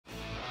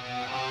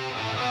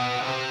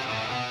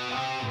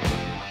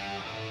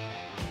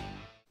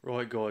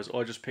guys,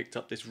 I just picked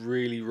up this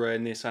really rare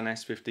Nissan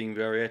S15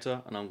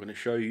 Varietta and I'm going to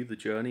show you the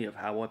journey of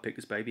how I picked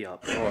this baby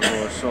up. Alright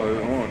guys,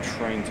 so I'm on a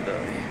train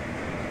today.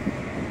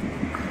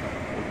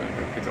 We're going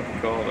to go pick up a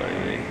car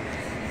baby.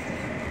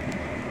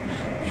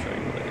 Show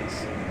you what it is.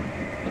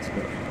 Let's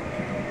go.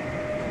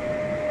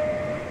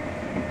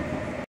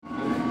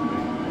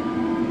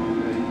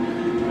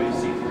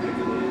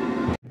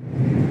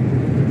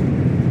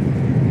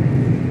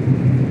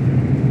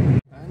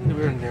 And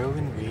we're now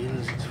in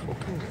Wales. It's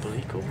fucking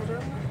bleak over there,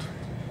 isn't it?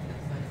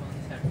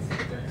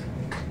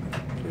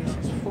 This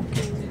is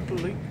fucking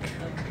bleak.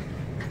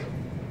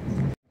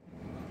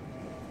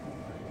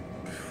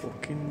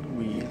 Fucking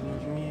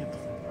Wales, mate.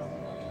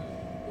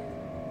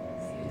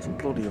 It's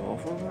bloody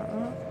awful, that,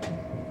 huh?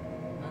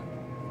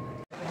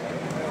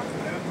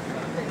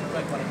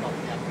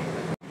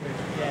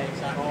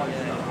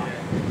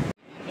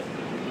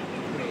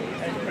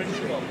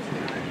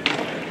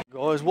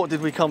 Guys, what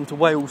did we come to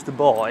Wales to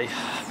buy?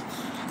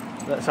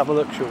 Let's have a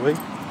look, shall we?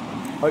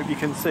 Hope you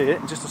can see it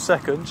in just a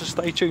second. Just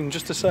stay tuned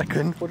just a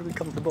second. What did we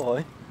come to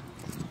buy?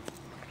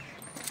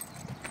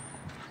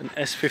 An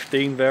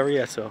S15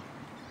 Varietta.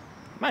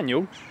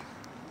 Manual.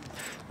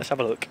 Let's have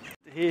a look.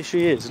 Here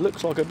she is.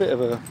 Looks like a bit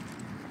of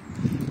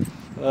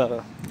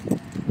a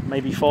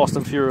maybe Fast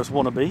and Furious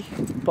wannabe,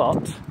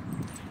 but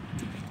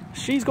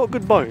she's got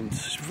good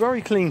bones.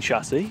 Very clean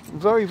chassis.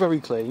 Very, very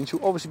clean.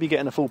 She'll obviously be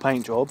getting a full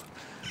paint job.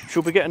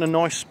 She'll be getting a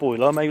nice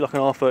spoiler, maybe like an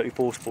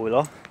R34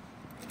 spoiler.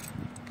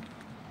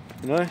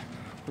 You know,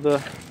 with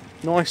a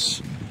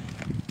nice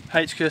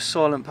HKS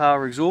silent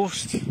power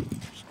exhaust.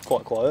 It's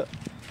quite quiet.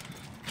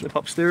 Flip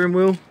up steering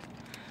wheel.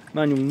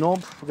 Manual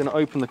knob. We're going to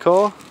open the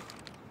car.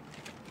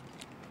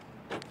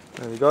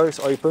 There we go, it's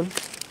open.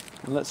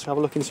 And let's have a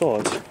look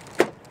inside.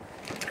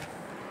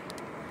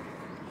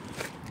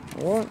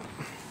 Alright.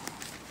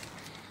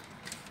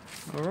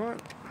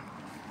 Alright.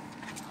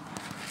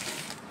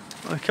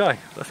 Okay,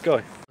 let's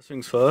go. First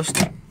things first,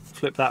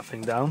 flip that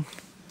thing down.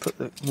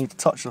 Need to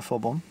touch the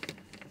fob on.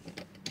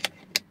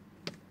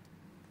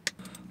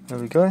 There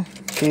we go,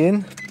 key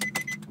in.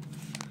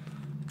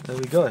 There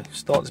we go,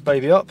 start this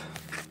baby up.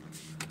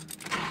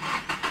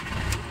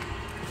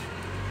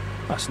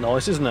 That's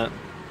nice, isn't it?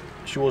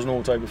 She was an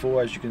auto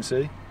before, as you can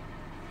see.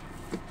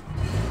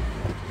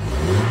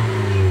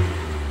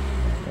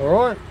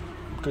 Alright,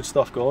 good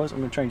stuff guys. I'm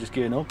going to change this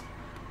gear knob.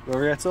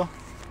 Varietta.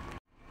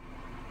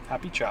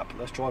 Happy chap,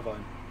 let's drive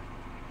home.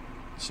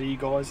 See you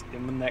guys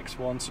in the next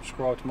one.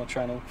 Subscribe to my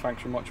channel.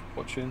 Thanks very much for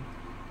watching.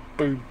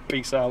 Boom,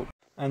 peace out.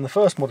 And the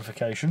first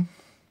modification,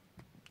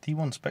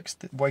 D1 specs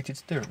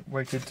weighted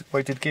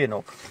gear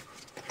knob.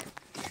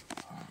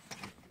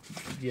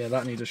 Yeah,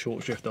 that needs a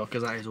short shifter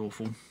because that is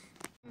awful.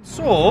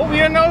 So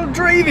we are now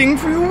driving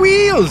through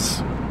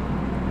Wales.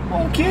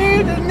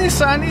 Okay, the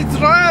Nissan is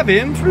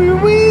driving through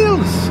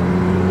Wales.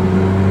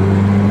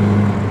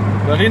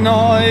 Very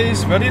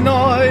nice, very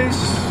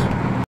nice.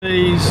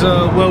 These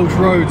Welsh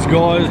roads,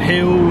 guys,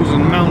 hills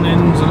and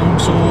mountains and all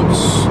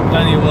sorts.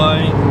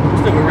 Anyway,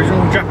 still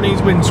original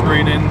Japanese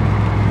windscreening.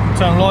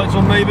 Turn lights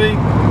on, maybe.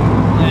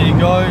 There you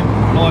go,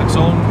 lights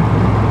on.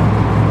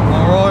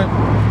 Alright,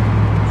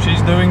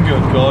 she's doing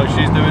good, guys,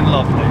 she's doing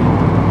lovely.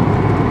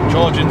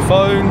 Charging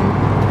phone,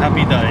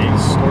 happy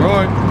days.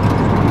 Alright,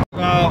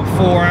 about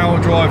 4-hour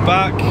drive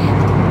back.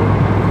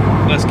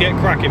 Let's get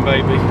cracking,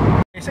 baby.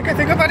 It's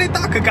getting very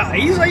dark,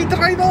 guys. I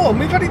drive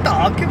home, it's very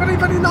dark, very,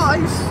 very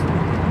nice.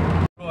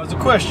 Guys, the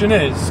question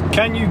is,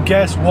 can you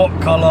guess what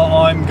colour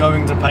I'm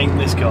going to paint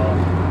this car?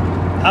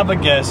 Have a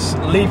guess,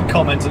 leave a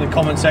comment in the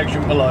comment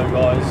section below,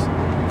 guys.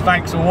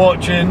 Thanks for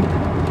watching.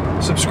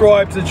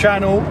 Subscribe to the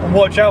channel and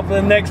watch out for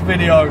the next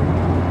video.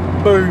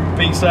 Boom,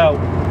 peace out.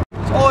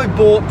 So I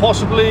bought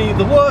possibly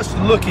the worst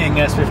looking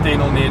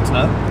S15 on the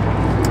internet.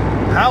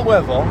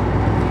 However,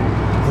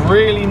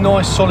 really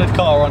nice solid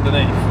car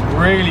underneath.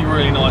 Really,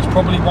 really nice.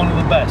 Probably one of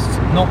the best.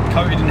 Not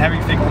coated in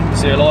everything on the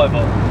seal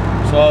either.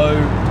 So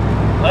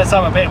let's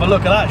have a bit of a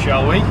look at that,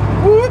 shall we?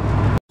 Whoop.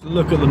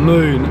 Look at the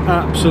moon.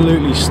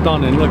 Absolutely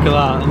stunning. Look at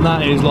that. And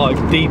that is like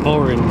deep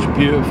orange.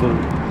 Beautiful.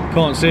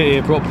 Can't see it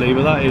here properly,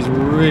 but that is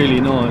really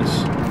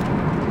nice.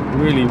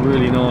 Really,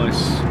 really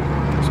nice.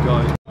 Let's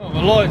go. Oh,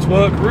 the lights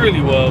work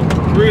really well.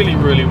 Really,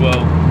 really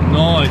well.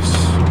 Nice.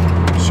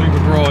 Super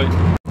bright.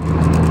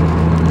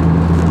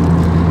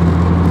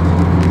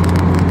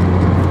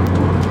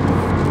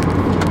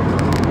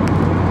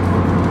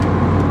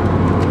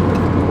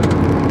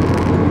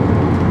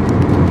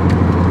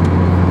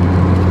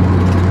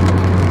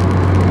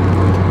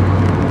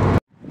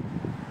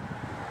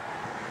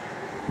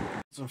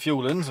 Some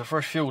fuel in, so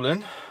fresh fuel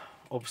in,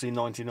 obviously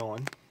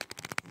 99.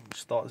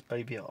 Start this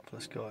baby up,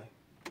 let's go.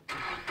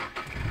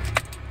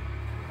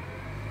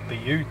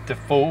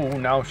 Beautiful,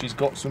 now she's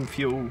got some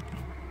fuel.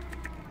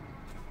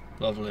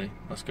 Lovely,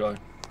 let's go.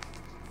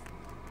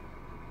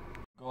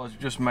 Guys, we've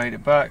just made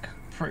it back,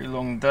 pretty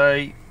long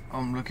day.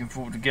 I'm looking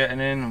forward to getting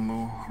in and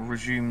we'll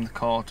resume the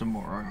car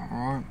tomorrow,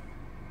 alright?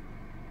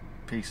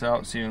 Peace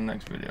out, see you in the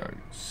next video.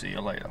 See you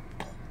later.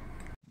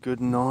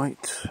 Good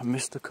night,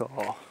 Mr.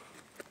 Car.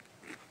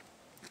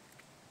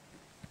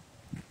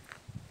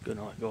 Good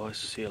night, guys.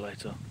 See you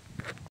later.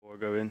 Before I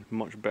go in,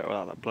 much better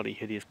without that bloody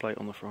hideous plate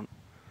on the front.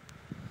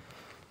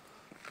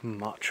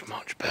 Much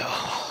better.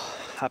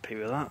 Happy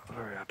with that.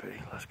 Very happy.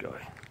 Let's go.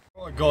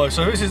 Right, guys.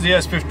 So this is the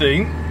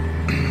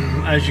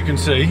S15. As you can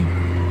see,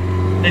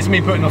 it's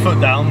me putting my foot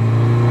down.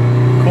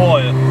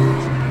 Quiet.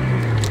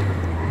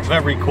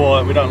 Very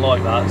quiet. We don't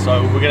like that,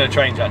 so we're going to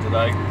change that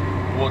today.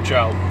 Watch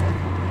out.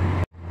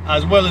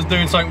 As well as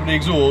doing something with the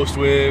exhaust,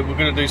 we're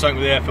going to do something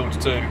with the air filter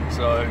too,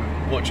 so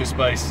watch your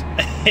space.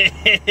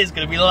 It's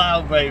going to be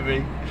loud,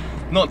 baby.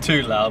 Not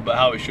too loud, but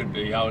how it should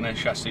be, how an S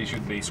chassis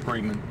should be,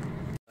 screaming.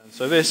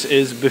 So this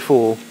is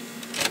before.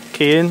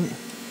 Key in,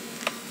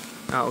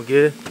 out of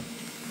gear,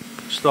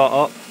 start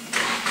up.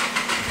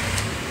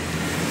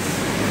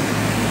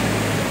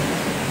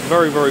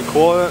 Very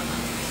quiet.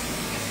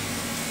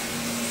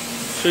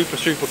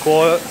 Super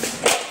quiet.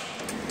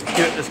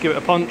 Let's give it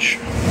a punch.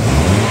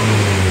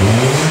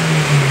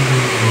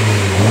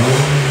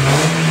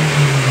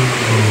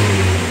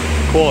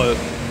 Quiet.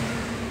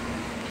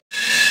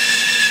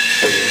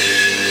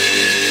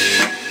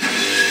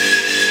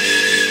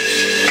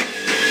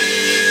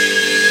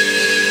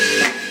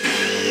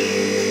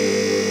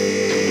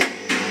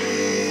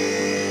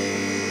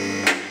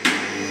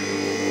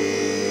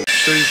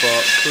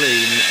 Super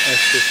clean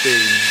S15.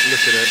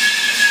 Look at it.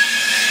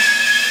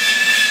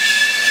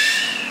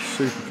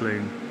 Super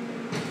clean.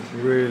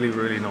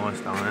 Really nice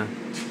down there.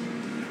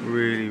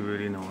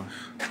 Really nice.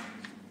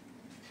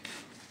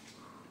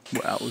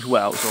 Well, it was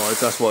wet outside,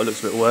 that's why it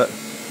looks a bit wet.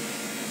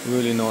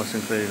 Really nice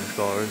and clean as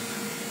far as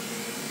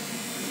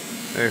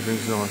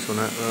everything's nice on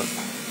it, but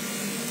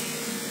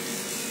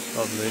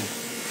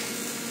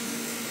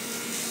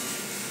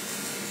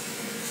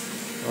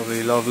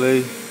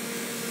lovely.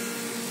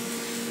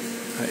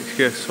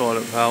 HGS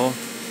silent power.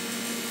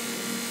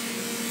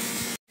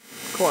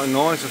 Quite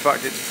nice, in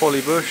fact it's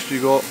polybushed. You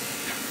got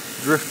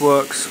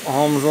Driftworks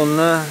arms on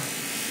there,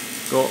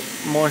 got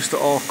Meister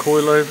arc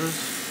coilovers.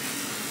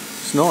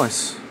 It's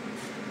nice.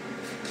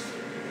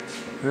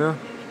 Yeah,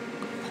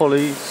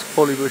 poly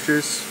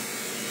bushes,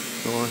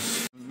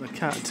 nice. The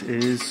cat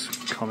is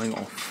coming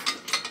off.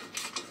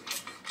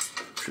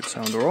 Should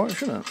sound alright,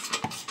 shouldn't it?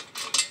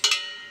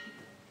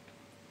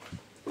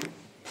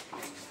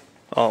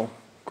 Oh,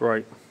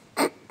 great.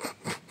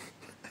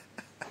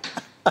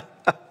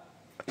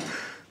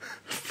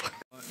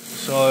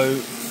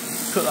 So,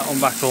 put that one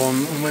back on,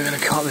 and we're going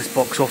to cut this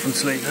box off and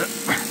sleeve it.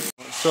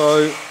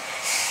 So,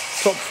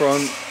 top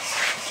front,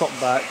 top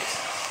back,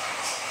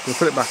 we'll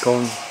put it back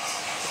on.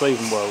 Sleeve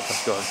and weld,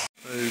 let's go.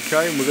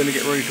 Okay, and we're going to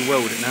get ready to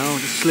weld it now.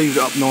 Just sleeve it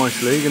up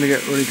nicely. Going to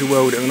get ready to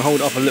weld it. I'm going to hold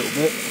it up a little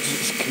bit,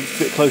 just keep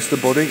it a bit close to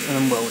the body, and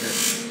then weld it.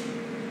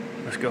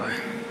 Let's go.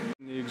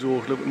 The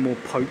exhaust a little bit more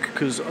poke,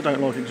 because I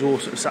don't like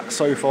exhaust that sat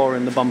so far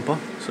in the bumper,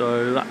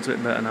 so that's a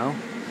bit better now.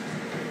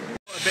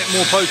 A bit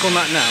more poke on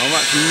that now.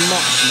 That's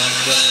much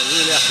better.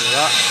 Really happy with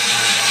that.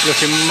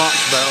 Looking much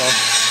better.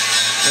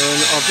 And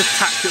I've just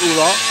tacked it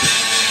all up.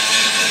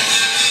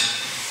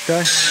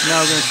 Okay, now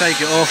we're going to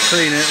take it off,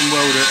 clean it and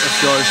weld it.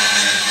 Let's go.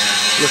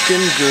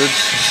 Looking good.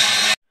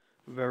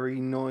 Very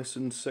nice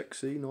and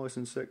sexy,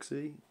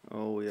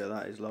 Oh yeah,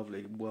 that is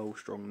lovely. Well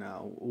strong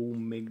now. All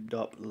migged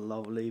up,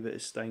 lovely. Bit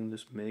of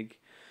stainless MIG.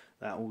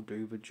 That will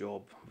do the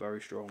job. Very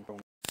strong.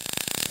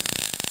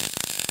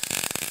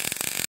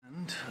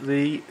 And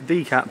the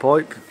decat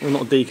pipe, well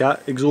not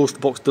decat, exhaust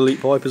box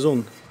delete pipe is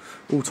on.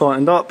 All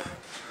tightened up.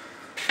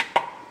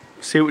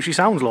 See what she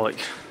sounds like.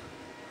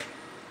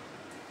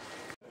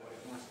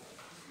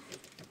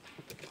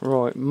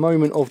 Right,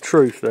 moment of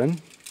truth then.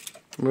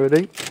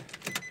 Ready?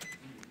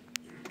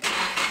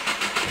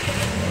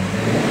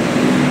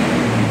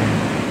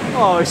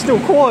 Oh, it's still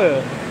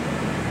quiet.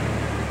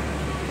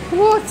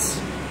 What?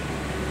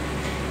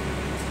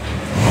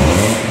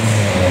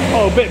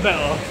 Oh, a bit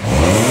better.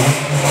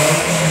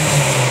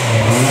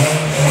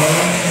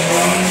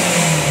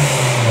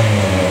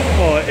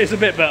 Oh, it's a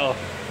bit better.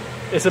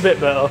 It's a bit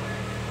better.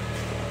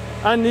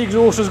 And the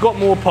exhaust has got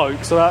more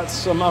poke, so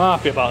that's I'm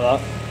happy about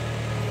that.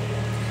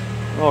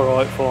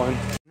 Alright, fine.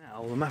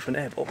 Now the Maffin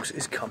airbox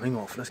is coming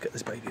off. Let's get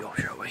this baby off,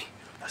 shall we?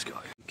 Let's go.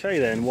 Okay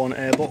then, one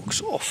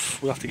airbox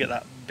off. We'll have to get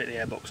that bit of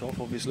the airbox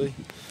off, obviously.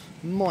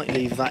 Might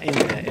leave that in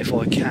there if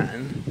I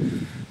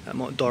can. That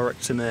might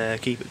direct some air,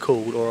 keep it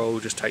cooled, or I'll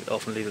just take that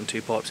off and leave them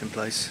two pipes in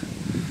place.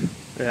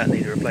 They don't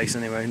need a replace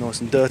anyway,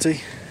 nice and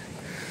dirty.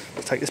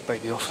 Let's take this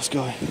baby off, let's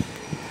go.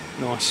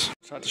 Nice.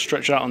 So I had to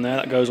stretch that on there,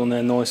 that goes on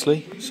there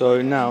nicely.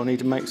 So now I need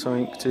to make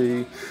something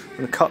to, I'm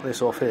going to cut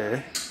this off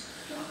here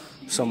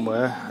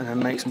somewhere and then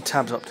make some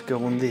tabs up to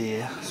go on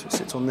there so it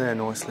sits on there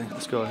nicely.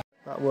 Let's go.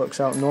 That works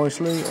out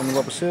nicely on the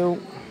rubber seal.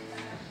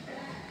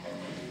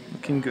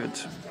 Looking good.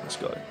 Let's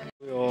go.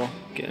 We are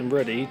getting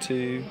ready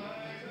to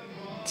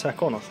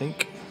tack on, I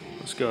think.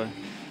 Let's go.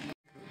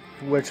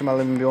 Wedge some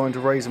aluminium behind to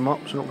raise them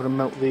up, so I'm not going to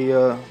melt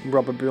the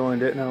rubber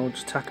behind it. Now I'll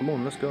just tack them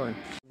on. Let's go.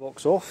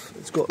 Box off.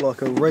 It's got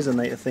like a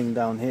resonator thing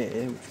down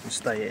here which can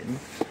stay in.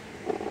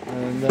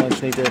 And then I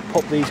just need to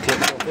pop these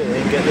clips off here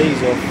and get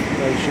these off.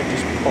 They should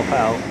just pop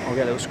out. I'll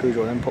get a little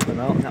screwdriver and then pop them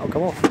out and that'll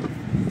come off.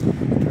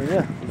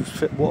 yeah, I'll just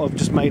fit what I've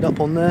just made up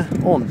on there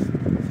on.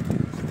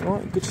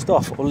 Right, good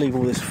stuff. I'll leave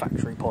all this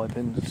factory pipe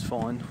in, that's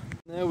fine.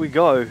 There we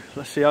go.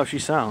 Let's see how she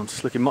sounds.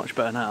 It's looking much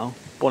better now.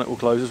 Bonnet will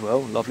close as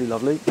well. Lovely,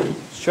 lovely.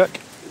 Let's check.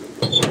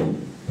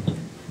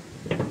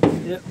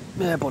 Yep,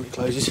 yeah, bonnet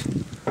closes.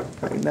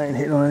 That ain't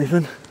hitting on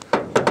anything.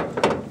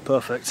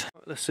 Perfect.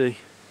 Right, let's see.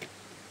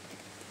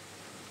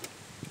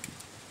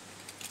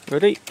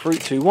 Ready? 3,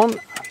 2, 1.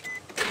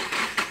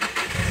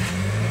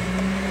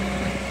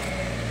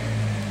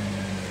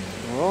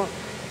 Alright.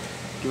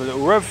 Give it a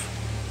little rev.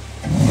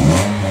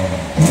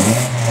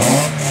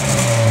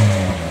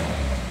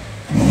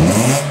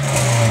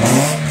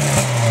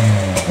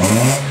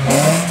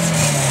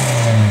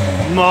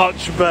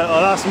 Much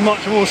better, that's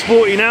much more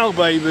sporty now,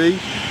 baby.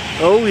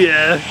 Oh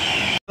yeah.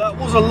 That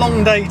was a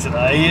long day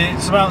today.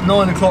 It's about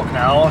 9 o'clock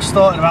now. I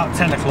started about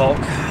 10 o'clock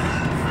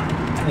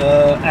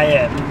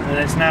AM and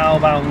it's now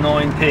about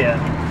 9 PM.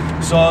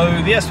 So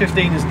the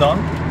S15 is done.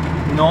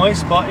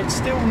 Nice, but it's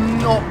still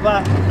not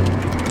that,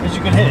 as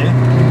you can hear.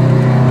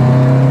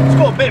 It's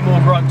got a bit more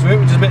grunt to it,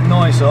 which is a bit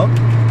nicer.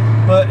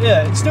 But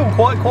yeah, it's still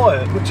quite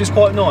quiet, which is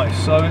quite nice.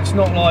 So it's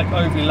not like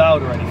overly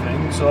loud or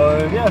anything.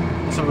 So yeah,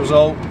 as a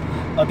result,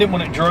 I didn't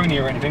want it drony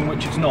or anything,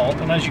 which it's not,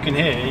 and as you can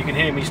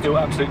hear me still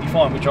absolutely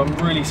fine, which I'm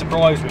really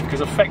surprised with,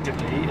 because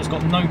effectively it's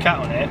got no cat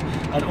on it,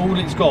 and all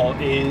it's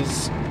got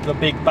is the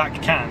big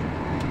back can.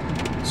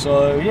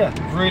 So yeah,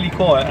 really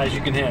quiet as you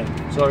can hear.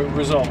 So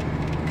result.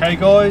 Okay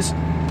guys,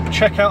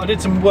 check out, I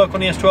did some work on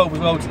the S12 as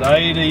well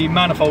today. The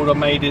manifold I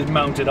made is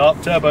mounted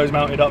up, turbo's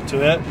mounted up to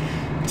it.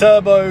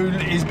 Turbo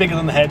is bigger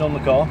than the head on the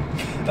car.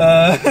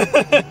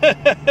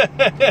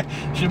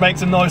 Should make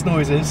some nice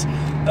noises.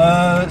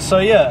 So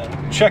yeah,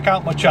 check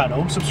out my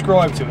channel,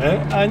 subscribe to it,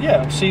 and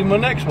yeah, I'll see you in my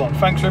next one.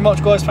 Thanks very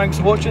much guys, thanks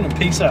for watching, and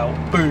peace out.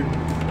 Boom.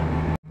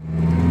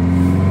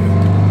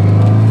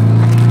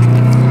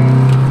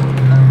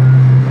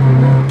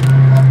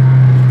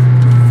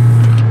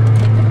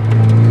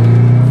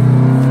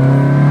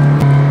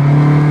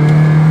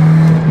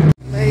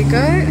 There you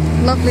go,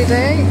 lovely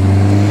day.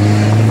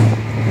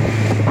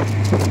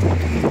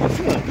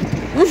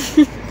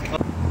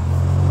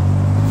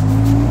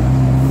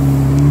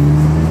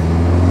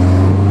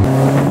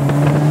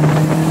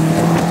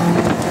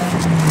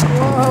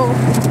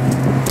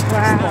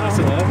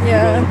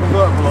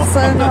 So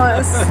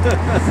nice.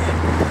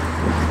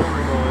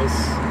 Very nice.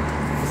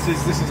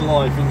 This is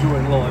life,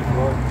 enjoying life,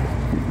 right?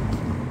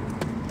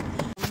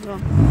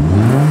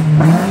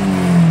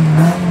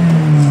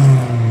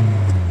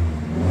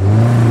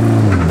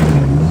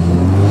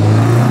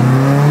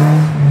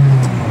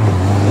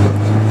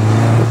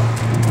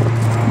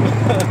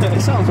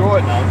 It sounds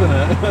alright now, doesn't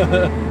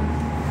it?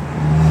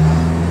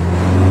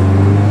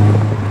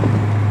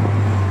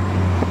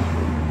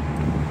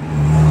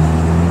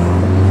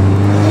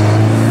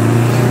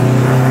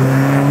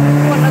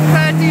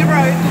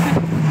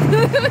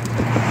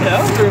 Yeah,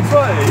 I'm doing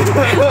fine.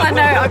 I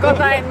know, I got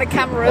that in the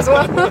camera as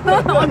well,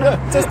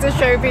 just to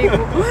show people.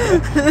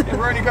 Yeah,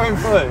 we're only going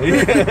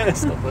 30.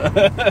 Stop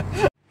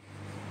that.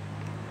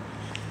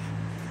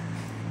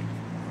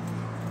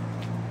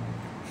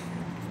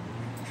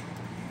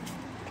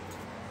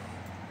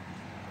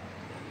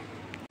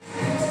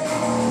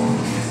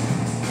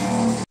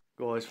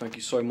 Guys, thank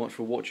you so much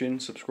for watching.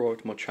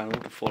 Subscribe to my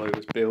channel to follow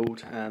this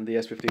build, and the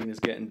S15 is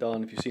getting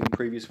done. If you've seen the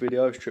previous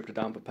video, stripped it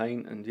down for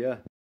paint, and yeah.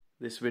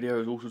 This video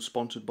is also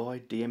sponsored by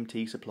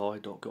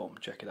dmtsupply.com.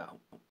 Check it out.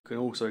 You can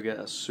also get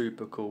a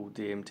super cool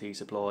DMT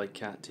Supply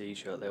cat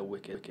t-shirt. They're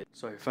wicked.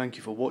 So thank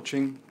you for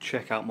watching.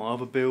 Check out my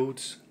other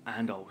builds,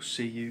 and I'll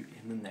see you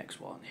in the next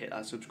one. Hit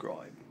that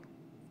subscribe.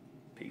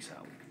 Peace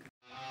out.